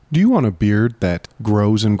Do you want a beard that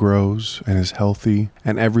grows and grows and is healthy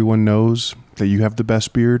and everyone knows that you have the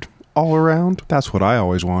best beard all around? That's what I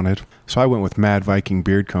always wanted. So I went with Mad Viking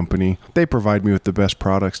Beard Company. They provide me with the best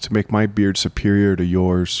products to make my beard superior to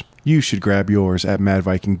yours. You should grab yours at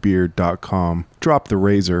madvikingbeard.com. Drop the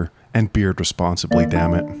razor and beard responsibly,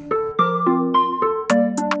 damn it.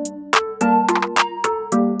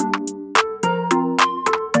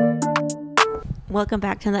 Welcome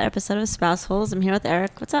back to another episode of Spouse Holes. I'm here with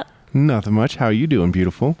Eric. What's up? Nothing much. How you doing,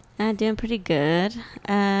 beautiful? I'm doing pretty good.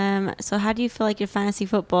 So how do you feel like your fantasy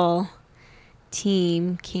football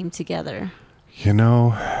team came together? You know,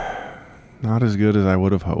 not as good as I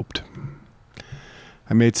would have hoped.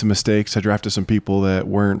 I made some mistakes. I drafted some people that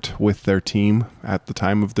weren't with their team at the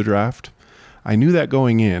time of the draft. I knew that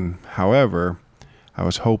going in. However, I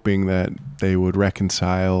was hoping that they would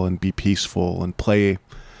reconcile and be peaceful and play.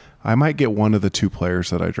 I might get one of the two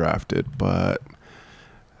players that I drafted, but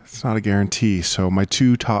it's not a guarantee. So my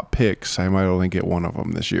two top picks, I might only get one of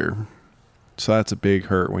them this year. So that's a big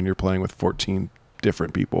hurt when you're playing with 14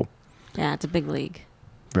 different people. Yeah, it's a big league.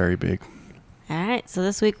 Very big. All right. So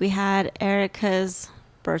this week we had Erica's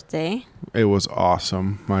birthday. It was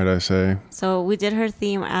awesome, might I say. So we did her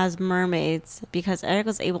theme as mermaids because Eric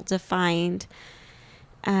was able to find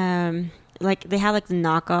like they had like the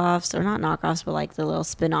knockoffs, or not knockoffs, but like the little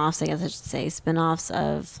spin-offs, I guess I should say, spin-offs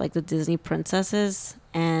of like the Disney princesses,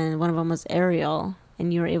 and one of them was Ariel,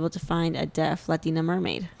 and you were able to find a deaf Latina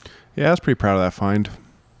mermaid. Yeah, I was pretty proud of that find.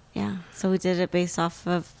 Yeah, so we did it based off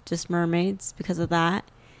of just mermaids because of that.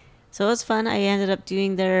 So it was fun. I ended up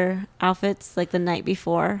doing their outfits like the night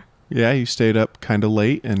before. Yeah, you stayed up kind of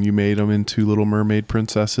late and you made them into Little Mermaid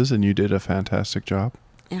princesses, and you did a fantastic job.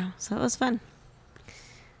 Yeah, so it was fun.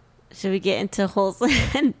 Should we get into holes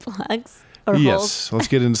and plugs? Or yes, holes? let's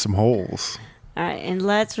get into some holes. All right, and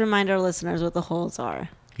let's remind our listeners what the holes are.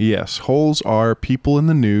 Yes, holes are people in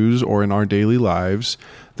the news or in our daily lives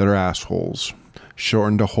that are assholes.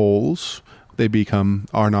 Shortened to holes, they become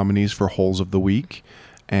our nominees for Holes of the Week.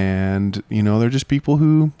 And, you know, they're just people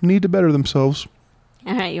who need to better themselves.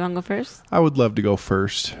 All right, you want to go first? I would love to go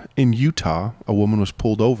first. In Utah, a woman was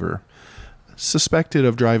pulled over, suspected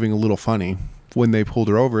of driving a little funny. When they pulled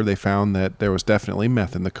her over, they found that there was definitely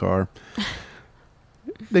meth in the car.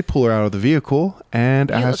 They pull her out of the vehicle and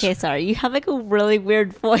ask... Okay, sorry. You have like a really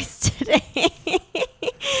weird voice today.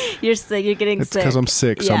 You're sick. You're getting sick. It's because I'm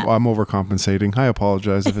sick, so yeah. I'm overcompensating. I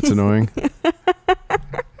apologize if it's annoying.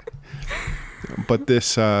 But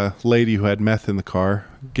this lady who had meth in the car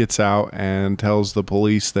gets out and tells the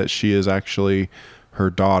police that she is actually her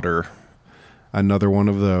daughter. Another one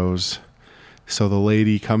of those. So the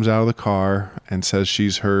lady comes out of the car and says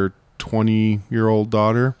she's her 20-year-old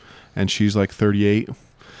daughter, and she's like 38.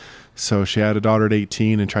 So she had a daughter at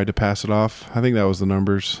 18 and tried to pass it off. I think that was the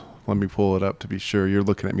numbers. Let me pull it up to be sure. You're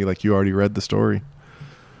looking at me like you already read the story.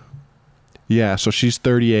 Yeah, so she's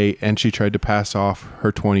 38, and she tried to pass off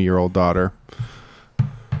her 20-year-old daughter.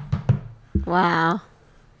 Wow.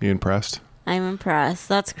 You impressed? I'm impressed.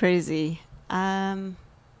 That's crazy. Obviously,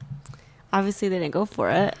 they didn't go for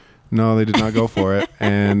it. No, they did not go for it,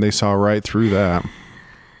 and they saw right through that.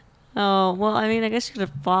 Oh, well, I mean, I guess you could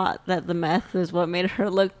have thought that the meth is what made her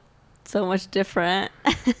look so much different.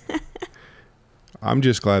 I'm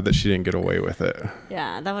just glad that she didn't get away with it.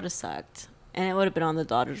 Yeah, that would have sucked. And it would have been on the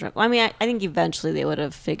daughter's record. Well, I mean, I think eventually they would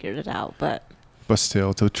have figured it out, but... But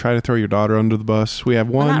still, to try to throw your daughter under the bus, we have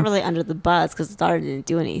one... Well, not really under the bus, because the daughter didn't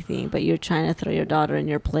do anything, but you're trying to throw your daughter in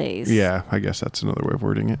your place. Yeah, I guess that's another way of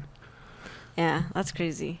wording it. Yeah, that's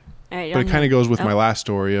crazy. All right, but it kind of goes with my last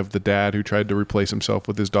story of the dad who tried to replace himself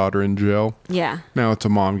with his daughter in jail. Yeah. Now it's a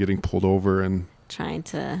mom getting pulled over and... trying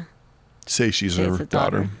to... say she's her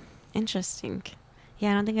daughter. Interesting.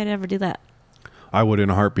 Yeah, I don't think I'd ever do that. I would in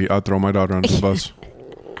a heartbeat. I'd throw my daughter under the bus.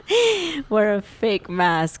 Wear a fake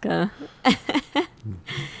mask, huh? All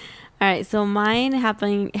right, so mine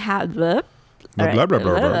happening...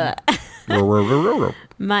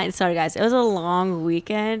 Mine, sorry, guys. It was a long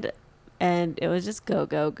weekend, and it was just go,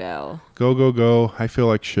 go, go. Go, go, go. I feel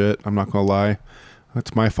like shit. I'm not going to lie.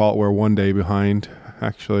 It's my fault we're one day behind.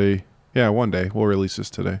 Actually, yeah, one day. We'll release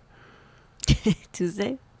this today.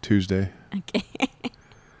 Tuesday? Tuesday. Okay.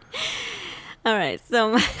 All right.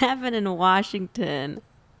 So what happened in Washington?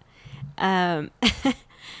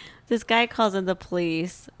 This guy calls in the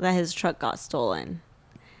police that his truck got stolen.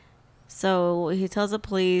 So he tells the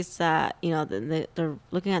police that, you know, they're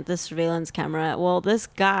looking at the surveillance camera. Well, this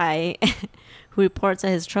guy who reports that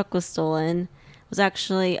his truck was stolen was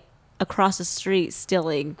actually across the street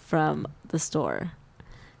stealing from the store.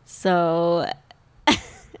 So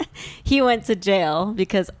he went to jail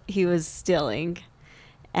because he was stealing.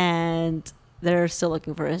 and they're still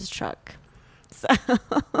looking for his truck. So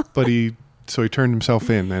But he turned himself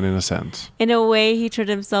in, then, in a sense. in a way, he turned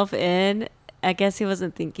himself in. I guess he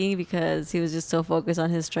wasn't thinking because he was just so focused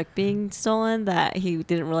on his truck being stolen that he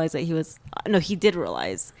didn't realize that he was. No, he did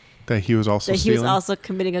realize That he was also that stealing? he was also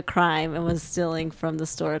committing a crime and was stealing from the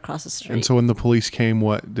store across the street. And so when the police came,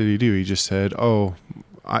 what did he do? He just said, "Oh,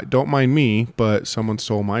 don't mind me, but someone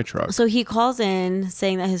stole my truck." So he calls in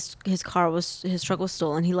saying that his truck was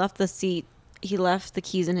stolen. He left the seat. He left the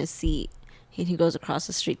keys in his seat. He goes across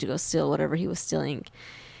the street to go steal whatever he was stealing,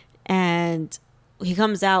 and he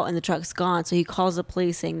comes out and the truck's gone. So he calls the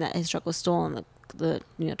police saying that his truck was stolen. The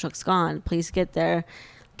truck's gone. Police get there,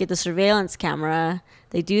 get the surveillance camera.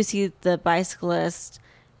 They do see the bicyclist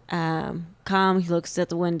come. He looks at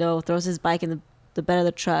the window, throws his bike in the bed of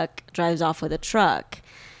the truck, drives off with the truck,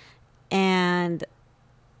 and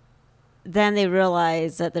then they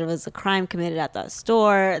realize that there was a crime committed at that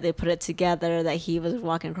store. They put it together that he was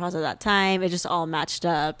walking across at that time. It just all matched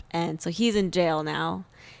up, and so he's in jail now.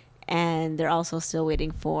 And they're also still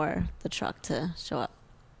waiting for the truck to show up.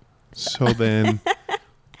 So then...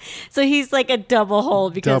 So he's like a double hole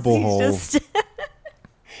because Double he's hole. just...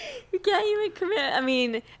 You can't even commit. I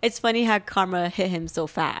mean, it's funny how karma hit him so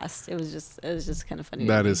fast. It was just kind of funny.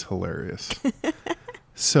 That is hilarious.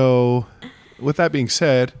 So, with that being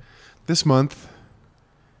said, this month...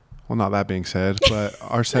 Well, not that being said, but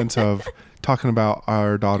our sense of talking about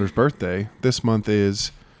our daughter's birthday, this month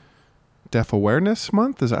is Deaf Awareness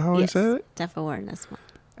Month. Is that how I said it? Deaf Awareness Month.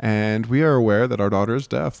 And we are aware that our daughter is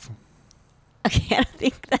deaf. Okay, I don't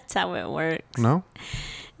think that's how it works. No?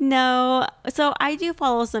 No. So I do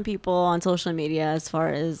follow some people on social media as far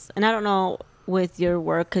as, and I don't know with your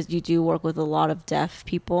work because you do work with a lot of deaf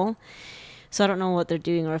people. So I don't know what they're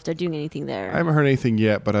doing or if they're doing anything there. I haven't heard anything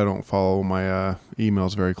yet, but I don't follow my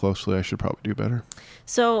emails very closely. I should probably do better.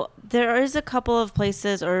 So there is a couple of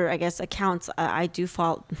places, or I guess accounts I do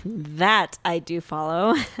follow that I do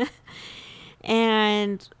follow,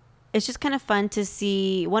 and it's just kind of fun to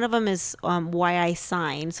see. One of them is Why I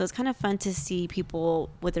Sign, so it's kind of fun to see people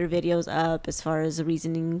with their videos up as far as the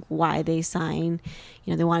reasoning why they sign.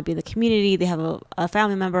 You know, they want to be in the community. They have a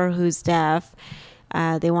family member who's deaf.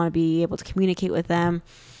 They want to be able to communicate with them.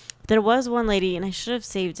 There was one lady, and I should have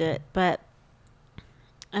saved it, but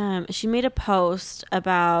she made a post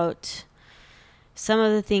about some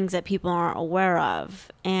of the things that people aren't aware of.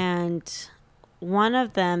 And one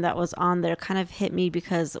of them that was on there kind of hit me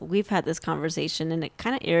because we've had this conversation, and it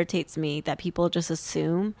kind of irritates me that people just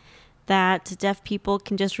assume that deaf people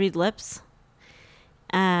can just read lips.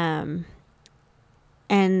 And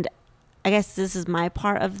I guess this is my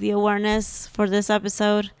part of the awareness for this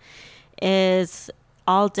episode, is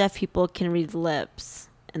all deaf people can read lips,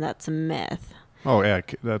 and that's a myth. Oh, yeah,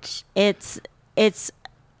 that's... It's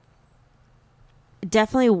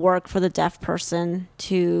definitely work for the deaf person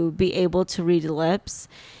to be able to read lips,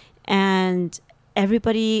 and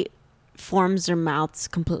everybody forms their mouths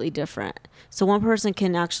completely different. So one person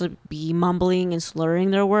can actually be mumbling and slurring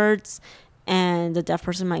their words, and the deaf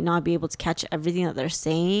person might not be able to catch everything that they're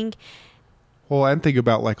saying. Well, and think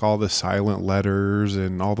about like all the silent letters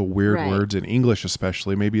and all the weird Right. words in English,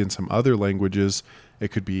 especially. Maybe in some other languages, it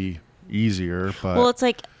could be easier. But Well, it's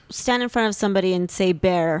like stand in front of somebody and say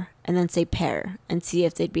bear and then say pear and see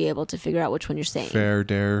if they'd be able to figure out which one you're saying. fair,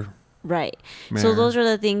 dare, Right. So mare. those are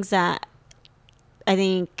the things that I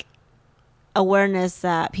think awareness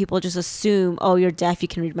that people just assume, oh, you're deaf, you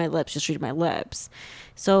can read my lips, just read my lips.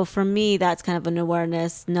 So for me, that's kind of an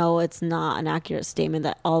awareness. No, it's not an accurate statement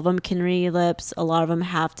that all of them can read lips. A lot of them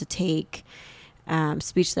have to take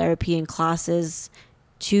speech therapy and classes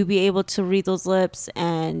to be able to read those lips.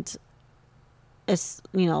 And it's,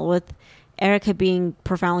 you know, with Erica being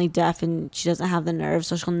profoundly deaf and she doesn't have the nerves,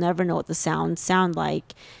 so she'll never know what the sounds sound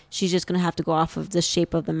like. She's just going to have to go off of the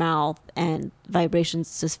shape of the mouth and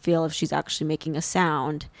vibrations to feel if she's actually making a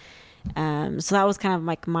sound. So that was kind of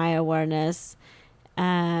like my awareness.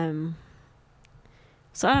 So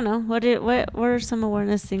I don't know. What are some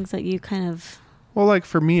awareness things that you kind of... Well, like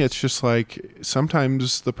for me, it's just like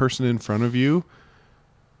sometimes the person in front of you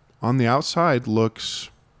on the outside looks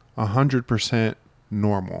 100%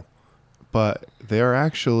 normal, but they're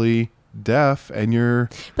actually deaf, and you're...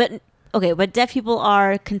 But deaf people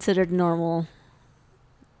are considered normal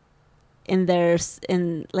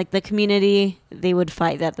in like the community. They would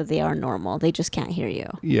fight that they are normal. They just can't hear you.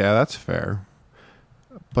 Yeah, that's fair.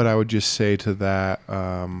 But I would just say to that,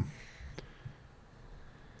 In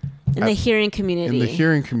the hearing community. in the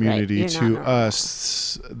hearing right, community, you're to not normal.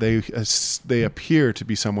 us, they appear to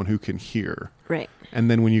be someone who can hear. Right. And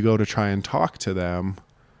then when you go to try and talk to them,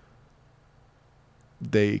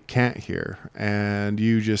 they can't hear, and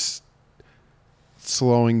you just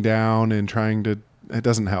slowing down and trying to, it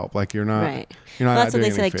doesn't help. Like you're not Right. you're not Well, that's what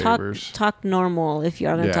doing they say. any Like favors. talk normal if you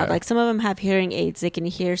are going to Yeah. talk. Like some of them have hearing aids; they can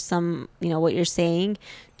hear some, what you're saying.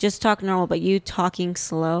 Just talk normal, but you talking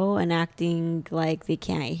slow and acting like they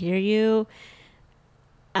can't hear you.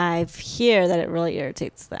 I hear that it really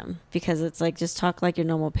irritates them because it's like just talk like your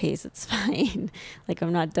normal pace. It's fine. Like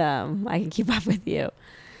I'm not dumb. I can keep up with you.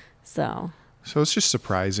 So It's just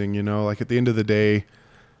surprising, like at the end of the day,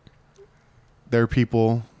 they're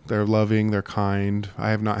people, they're loving, they're kind.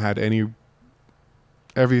 I have not had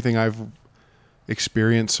everything I've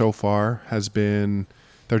experienced so far has been,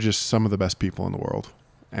 they're just some of the best people in the world.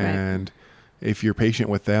 And if you're patient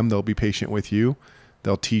with them, they'll be patient with you.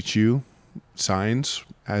 They'll teach you signs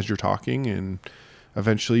as you're talking, and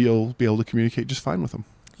eventually you'll be able to communicate just fine with them.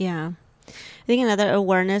 yeah. I think another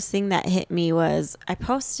awareness thing that hit me was I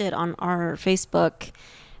posted on our Facebook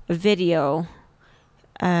a video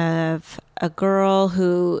of a girl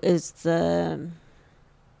who is the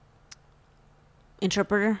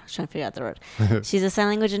interpreter. I was trying to figure out the word. She's a sign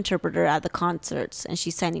language interpreter at the concerts, and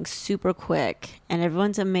she's signing super quick, and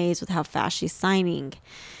everyone's amazed with how fast she's signing.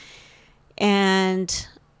 And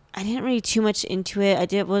I didn't read too much into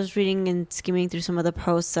it. Was reading and skimming through some of the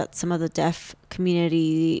posts that some of the deaf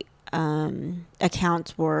community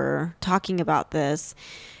accounts were talking about this,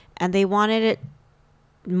 and they wanted it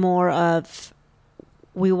more of,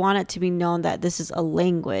 we want it to be known that this is a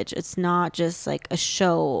language. It's not just like a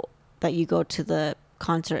show that you go to the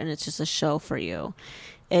concert and it's just a show for you.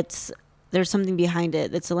 There's something behind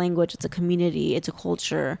it. It's a language, it's a community, it's a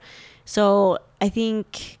culture. So I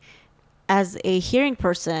think as a hearing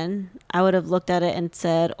person, I would have looked at it and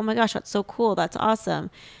said, oh my gosh, that's so cool, that's awesome.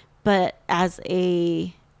 But as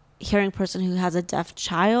a hearing person who has a deaf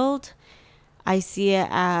child, I see it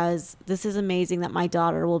as, this is amazing that my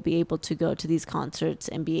daughter will be able to go to these concerts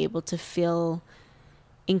and be able to feel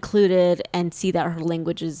included and see that her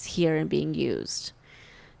language is here and being used.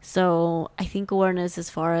 So I think awareness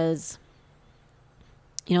as far as,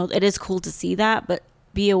 it is cool to see that, but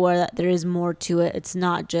be aware that there is more to it. It's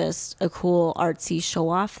not just a cool artsy show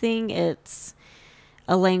off thing. It's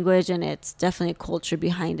a language, and it's definitely a culture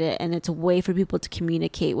behind it, and it's a way for people to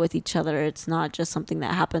communicate with each other. It's not just something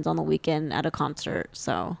that happens on the weekend at a concert.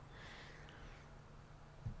 So,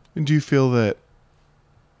 And do you feel that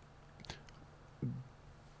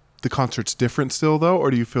the concert's different still, though,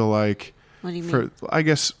 or do you feel like, what do you mean? I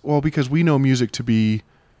guess, well, because we know music to be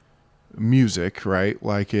music, right?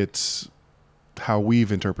 Like it's how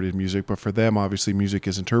we've interpreted music, but for them, obviously, music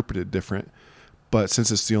is interpreted different. But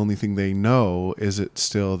since it's the only thing they know, is it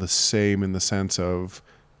still the same in the sense of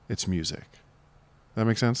it's music? That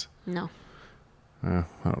make sense? No. I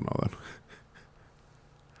don't know then.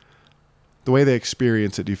 The way they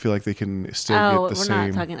experience it, do you feel like they can still get the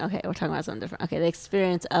same? We're talking about something different. Okay, the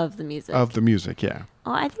experience of the music. Of the music, yeah.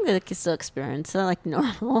 Oh, I think that they can still experience it like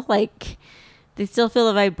normal. Like, they still feel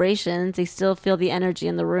the vibrations. They still feel the energy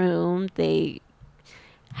in the room. They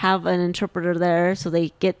have an interpreter there, so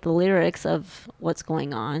they get the lyrics of what's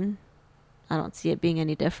going on. I don't see it being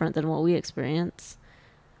any different than what we experience.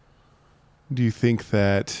 Do you think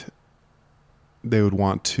that they would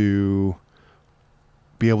want to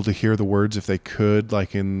be able to hear the words if they could,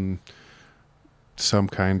 like in some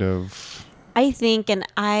kind of... I think, and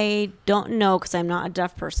I don't know because I'm not a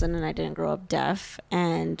deaf person and I didn't grow up deaf,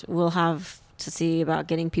 and we'll have to see about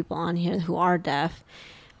getting people on here who are deaf.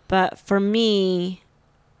 But for me,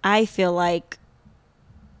 I feel like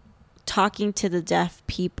talking to the deaf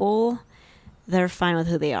people, they're fine with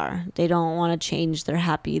who they are. They don't want to change. They're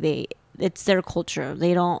happy. It's their culture.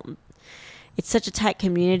 It's such a tight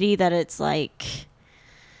community that it's like,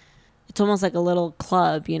 it's almost like a little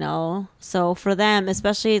club, So for them,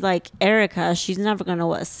 especially like Erica, she's never going to know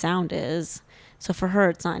what a sound is. So for her,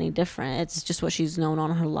 it's not any different. It's just what she's known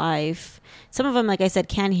on her life. Some of them, like I said,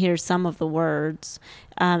 can hear some of the words,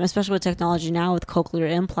 especially with technology now with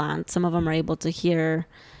cochlear implants. Some of them are able to hear,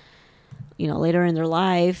 later in their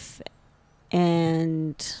life.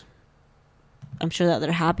 And I'm sure that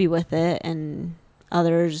they're happy with it. And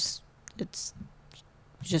others, it's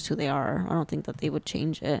just who they are. I don't think that they would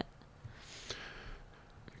change it.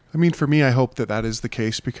 I mean, for me, I hope that is the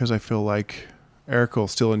case because I feel like Erica will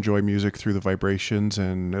still enjoy music through the vibrations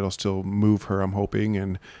and it'll still move her, I'm hoping,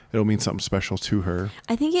 and it'll mean something special to her.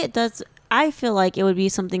 I think it does. I feel like it would be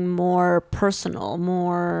something more personal,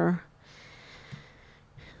 more,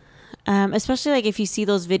 especially like if you see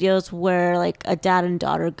those videos where like a dad and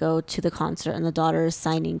daughter go to the concert and the daughter is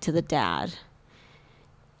signing to the dad.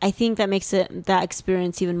 I think that makes that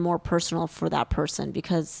experience even more personal for that person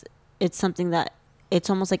because it's something that it's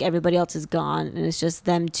almost like everybody else is gone and it's just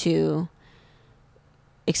them two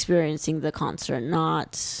experiencing the concert,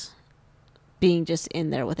 not being just in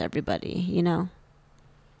there with everybody, you know?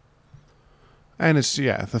 And it's,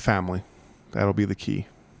 the family. That'll be the key.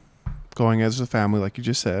 Going as a family, like you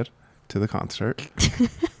just said, to the concert.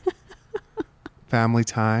 Family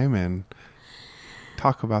time and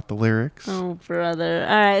talk about the lyrics. Oh, brother.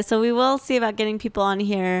 All right. So we will see about getting people on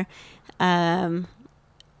here.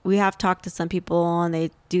 We have talked to some people and they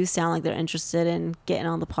do sound like they're interested in getting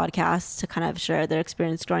on the podcast to kind of share their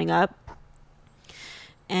experience growing up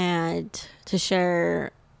and to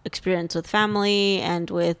share experience with family and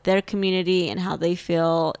with their community and how they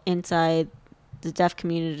feel inside the deaf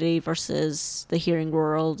community versus the hearing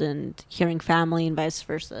world and hearing family and vice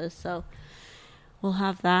versa. So we'll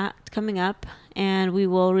have that coming up, and we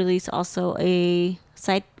will release also a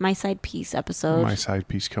my side piece episode. My side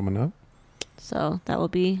piece coming up. So that will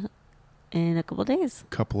be in a couple of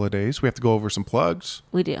days. We have to go over some plugs.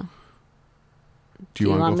 We do. Do you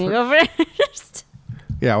want me to go go first?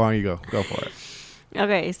 Yeah, why don't you go? Go for it.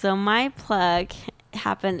 Okay, so my plug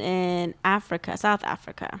happened in Africa, South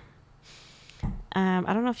Africa. I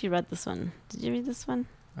don't know if you read this one. Did you read this one?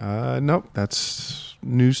 Nope. That's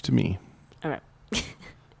news to me. All right.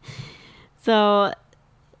 So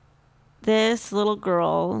this little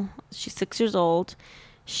girl, she's 6 years old.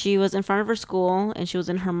 She was in front of her school and she was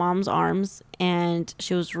in her mom's arms, and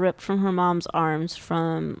she was ripped from her mom's arms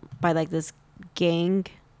by like this gang,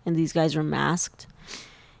 and these guys were masked.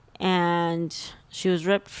 And she was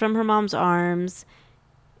ripped from her mom's arms,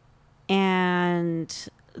 and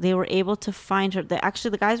they were able to find her.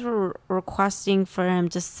 The guys were requesting for him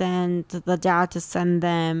to send the dad to send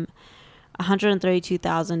them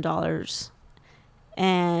 $132,000,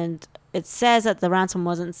 and it says that the ransom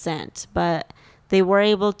wasn't sent, but they were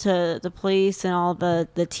able to. The police and all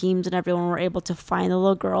the teams and everyone were able to find the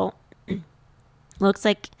little girl. Looks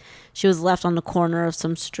like she was left on the corner of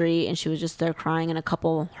some street, and she was just there crying, and a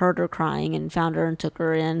couple heard her crying and found her and took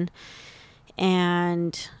her in.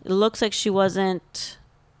 And it looks like she wasn't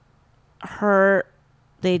hurt.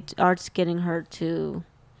 They are just getting her to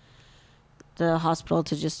the hospital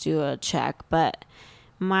to just do a check. But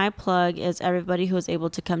my plug is everybody who was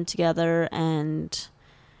able to come together and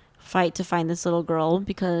fight to find this little girl,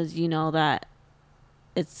 because you know that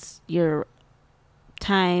it's your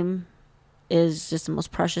time is just the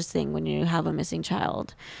most precious thing when you have a missing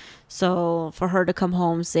child. So for her to come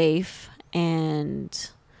home safe and,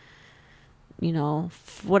 you know,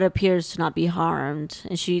 what appears to not be harmed,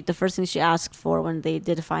 and the first thing she asked for when they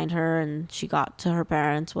did find her and she got to her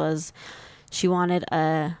parents was she wanted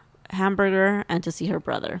a hamburger and to see her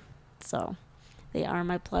brother. So they are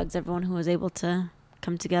my plugs, everyone who was able to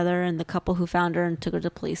come together, and the couple who found her and took her to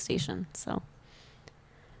the police station. So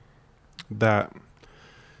that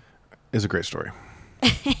is a great story.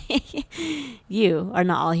 You are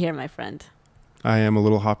not all here, my friend. I am a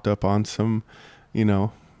little hopped up on some,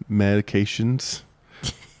 medications,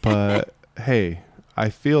 but hey, I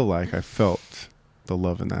feel like I felt the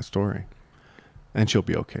love in that story, and she'll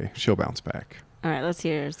be okay. She'll bounce back. All right, let's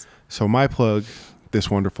hear yours. So my plug this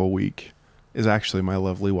wonderful week is actually my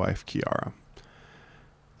lovely wife, Kiara.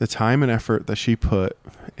 The time and effort that she put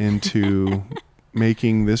into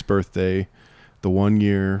making this birthday, the 1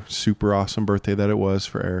 year super awesome birthday that it was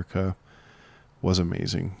for Erica, was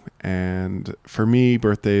amazing. And for me,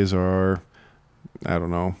 birthdays are, I don't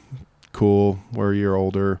know, cool. We're a year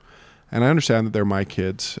older, and I understand that they're my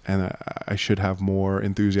kids and I should have more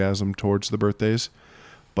enthusiasm towards the birthdays.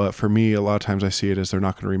 But for me, a lot of times I see it as they're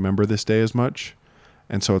not going to remember this day as much.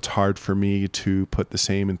 And so it's hard for me to put the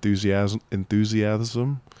same enthusiasm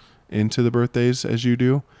into the birthdays as you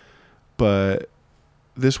do. But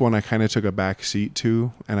this one I kind of took a back seat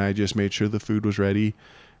to, and I just made sure the food was ready,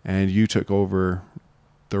 and you took over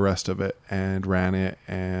the rest of it and ran it,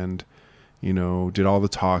 and did all the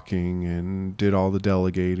talking and did all the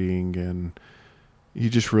delegating, and you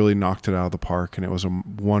just really knocked it out of the park, and it was a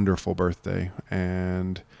wonderful birthday.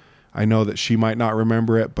 And I know that she might not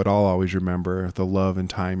remember it, but I'll always remember the love and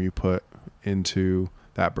time you put into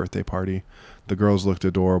that birthday party. The girls looked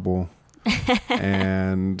adorable,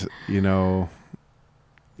 and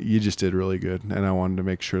you just did really good, and I wanted to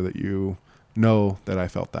make sure that you know that I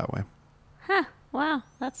felt that way. Huh. Wow,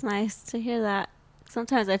 that's nice to hear that.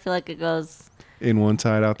 Sometimes I feel like it goes in one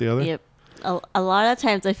side, out the other? Yep. A lot of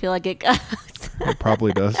times I feel like it goes. It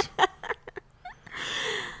probably does.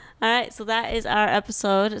 All right, so that is our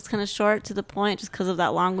episode. It's kind of short, to the point, just because of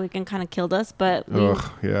that long weekend kind of killed us. But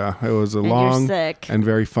yeah, it was a long and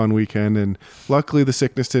very fun weekend. And luckily the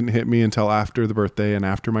sickness didn't hit me until after the birthday and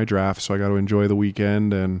after my draft, so I got to enjoy the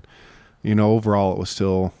weekend. And overall it was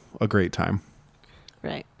still a great time.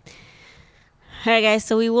 Right. All right, guys.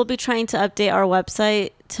 So we will be trying to update our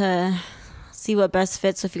website to see what best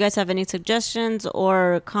fits. So if you guys have any suggestions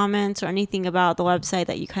or comments or anything about the website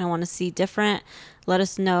that you kind of want to see different, let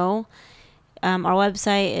us know. Our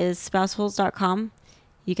website is spouseholes.com.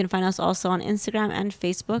 You can find us also on Instagram and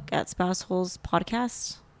Facebook at Spouseholes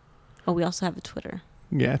Podcast. Oh, we also have a Twitter.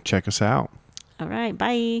 Yeah, check us out. All right.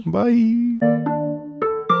 Bye. Bye.